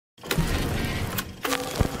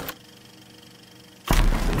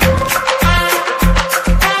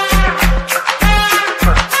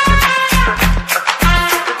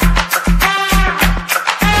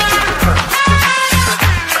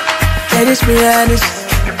be honest.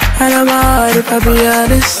 I know my heart if I be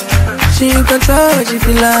honest. She in control when she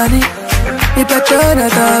feel on it. The patrol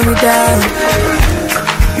that calm me down.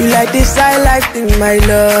 You like this, I like thing, my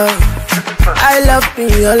love. I love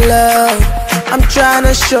being your love. I'm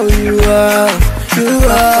tryna show you up. You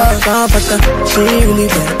up. She really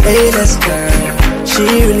the A-list girl. She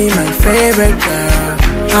really my favorite girl.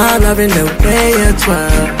 I'm loving the way you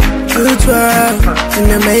twirl. You twirl in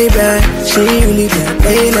the Maybach. She really the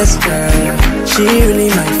A-list girl. She really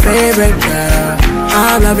my favorite girl.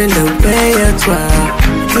 I'm loving the way you twirl.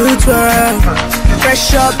 You twirl.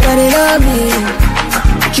 Fresh up, put it on me.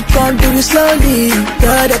 But you can't do it slowly.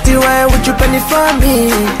 You're dirty wine, would you pen it for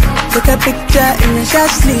me? Take a picture in your shot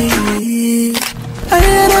sleeve. I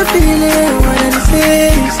had a feeling one of these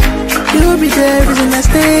days you'll be there, reason I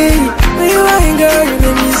stay. When you ain't, girl, you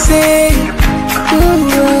make me say,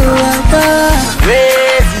 ooh,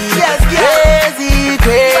 crazy, crazy,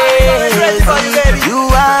 crazy. You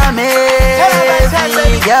are amazing,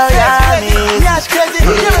 girl, you're amazing.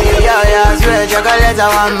 Yeah, sweet chocolate I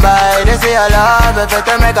want buy. They say I love if it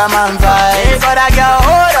make a man fight. But I girl,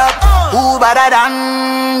 hold up, who better than?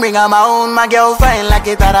 Bring her own, my girl fine like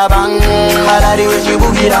it at a bang. I like the way she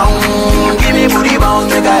boogie down. Give me booty bounce,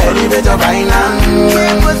 make her elevator finance.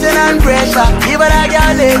 Pussing and pressure, give her a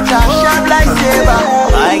girl later. Sharp like saber,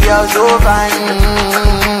 my girl so fine.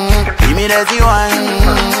 Give me the T1.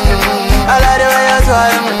 I like the way you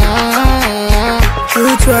twirl.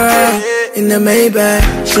 you twirl in the Maybach.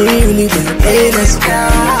 She really the A-list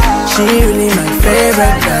girl. She really my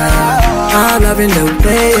favorite girl. I'm loving the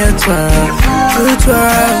way you twirl. You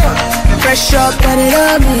twirl. Fresh up, put it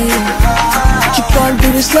on me. But you can't do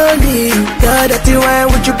it slowly. You're dirty wine,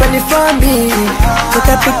 would you pen it for me? Take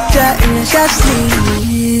a picture in your shot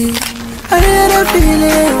sleeve. I had a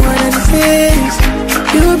feeling one of these days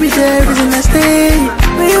you'll be there, reason I stay.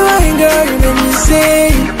 When you ain't, girl, you make me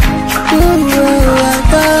say, ooh,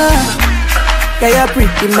 yeah, you're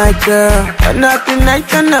pretty, my girl. Turn up the night,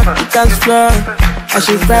 turn up the dance floor. I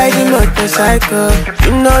should ride the motorcycle.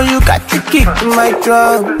 You know you got the kick in my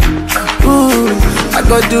drum. Ooh, I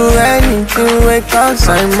go do anything when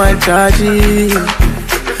consign my charges.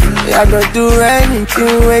 Yeah, I go do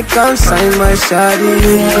anything when consign my shawty.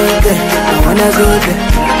 I wanna go there,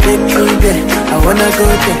 take me there. I wanna go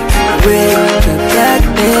there. Wait, that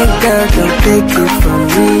thing, girl, don't take it from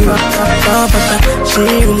me. She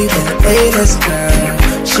really the A-list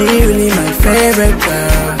girl. She really my favorite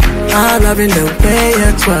girl. I'm loving the way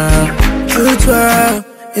you twirl. You twirl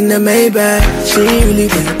in the Maybach. She really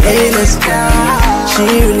the A-list girl. She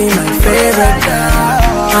really my favorite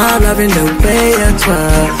girl. I'm loving the way you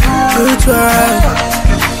twirl. You twirl.